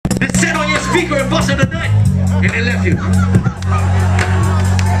busted a nut, and they left you.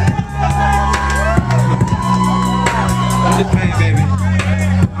 I'm just playing, baby.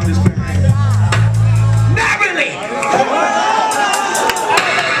 I'm just playing. Not really!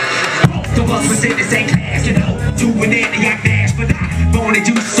 Most of us was in the same class, you know, doing it, the act dash, but I wanted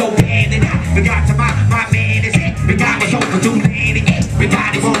you so bad that I forgot to my man is it. We got was over to land it. We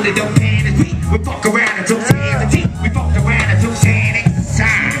got it wanted them panties. We fuck around and took sanity. We fucked around and took sanity.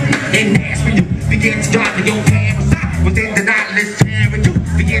 And that's when you begin to drive to your parents. I was in the nightless terror. You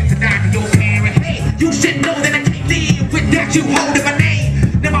begin to die to your parents. Hey, you should know that I can't live without you holding my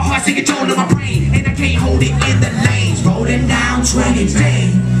name. Now my heart's in control of my brain, and I can't hold it in the lanes. Rolling down 20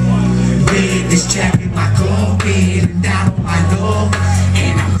 lane. With this jack in my car, feeling down on my door,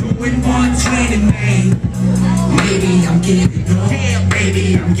 and I'm doing 120, man. Maybe I'm giving up. Yeah,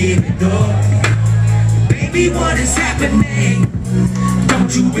 baby, I'm giving up. Baby, what is happening?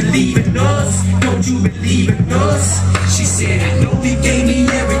 Don't you believe in us? Don't you believe in us? She said, I know you gave me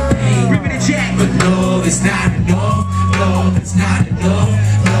everything, but love is not enough. Love is not enough.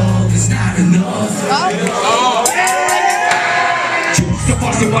 Love is not enough. You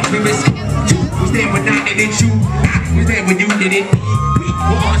supposed to watch me miss. You was there when I didn't you. I was there when you didn't. We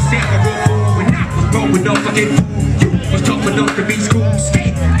were inseparable when I was growing up fucking fool. You was tough enough to be school.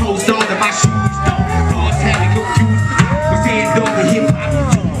 Skate, closed all of my shoes. Cars having no cute. Was in love with hip hop.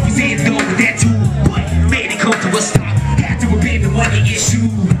 Was in love with that too. But made it come to a stop. Had to have been the money issue.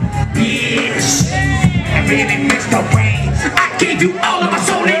 Bitch, I really mixed my brain. I gave you all of my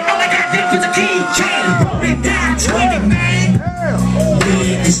soul and all I got there was a keychain. Rolling down 20, man.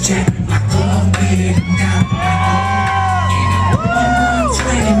 With this jack in my car, with it down. And I'm doing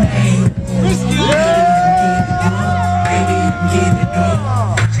 120, man. Baby, I'm giving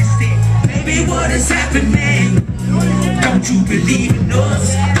up. She said, baby, what is happening? Don't you believe in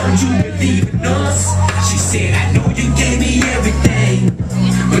us? Don't you believe in us? She said, I know you gave me everything,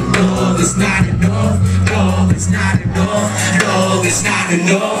 but love is not enough. Love is not enough. Love is not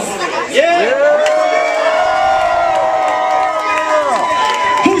enough. Yeah!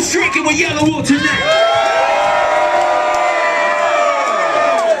 Who's drinking with Yelawolf tonight?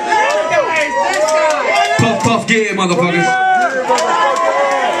 Puff, puff, yeah, motherfuckers.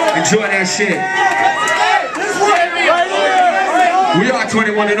 Enjoy that shit. We are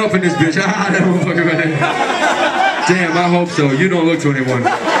 21 and up in this bitch. Ah, that motherfucker right there. Damn, I hope so. You don't look 21. Go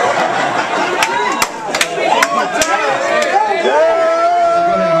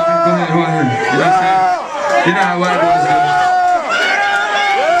ahead. You know what I'm saying? You know how white boys are.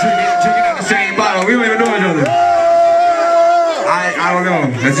 Drinking out the same bottle. We don't even know each other. I don't know.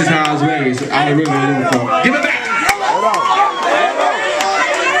 That's just how I was raised. I don't really know before. Give it back.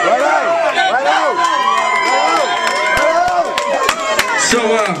 So,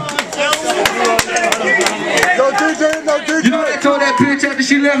 you know what I told that bitch after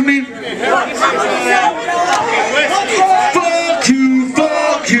she left me? Fuck you,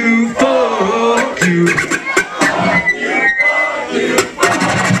 fuck you, fuck you.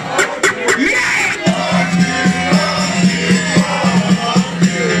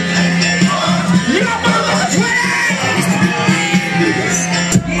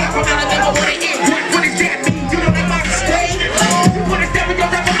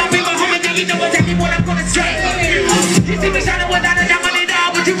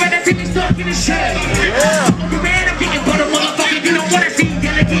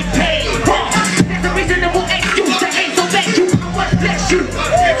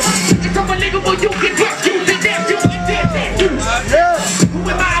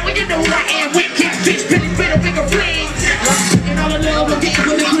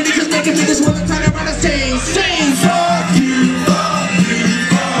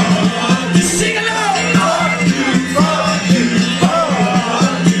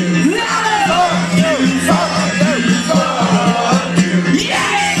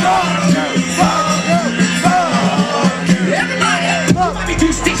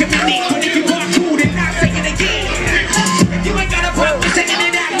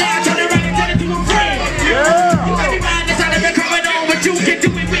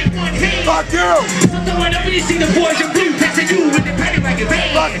 Fuck you! Whenever you see the boys in blue passing you with the paddy wagon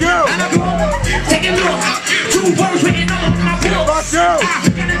bang. Fuck you! And I go, take a look. 2 words written all over my books. Fuck you! I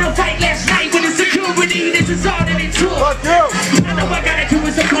got in a fight last night with the security. This is all that it took. Fuck you! I know I gotta do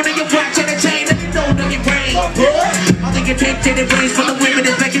is a corner your watch and a chain. Let me know your brain. All the attention and brains for the women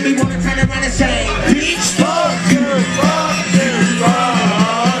is making me wanna turn around and say.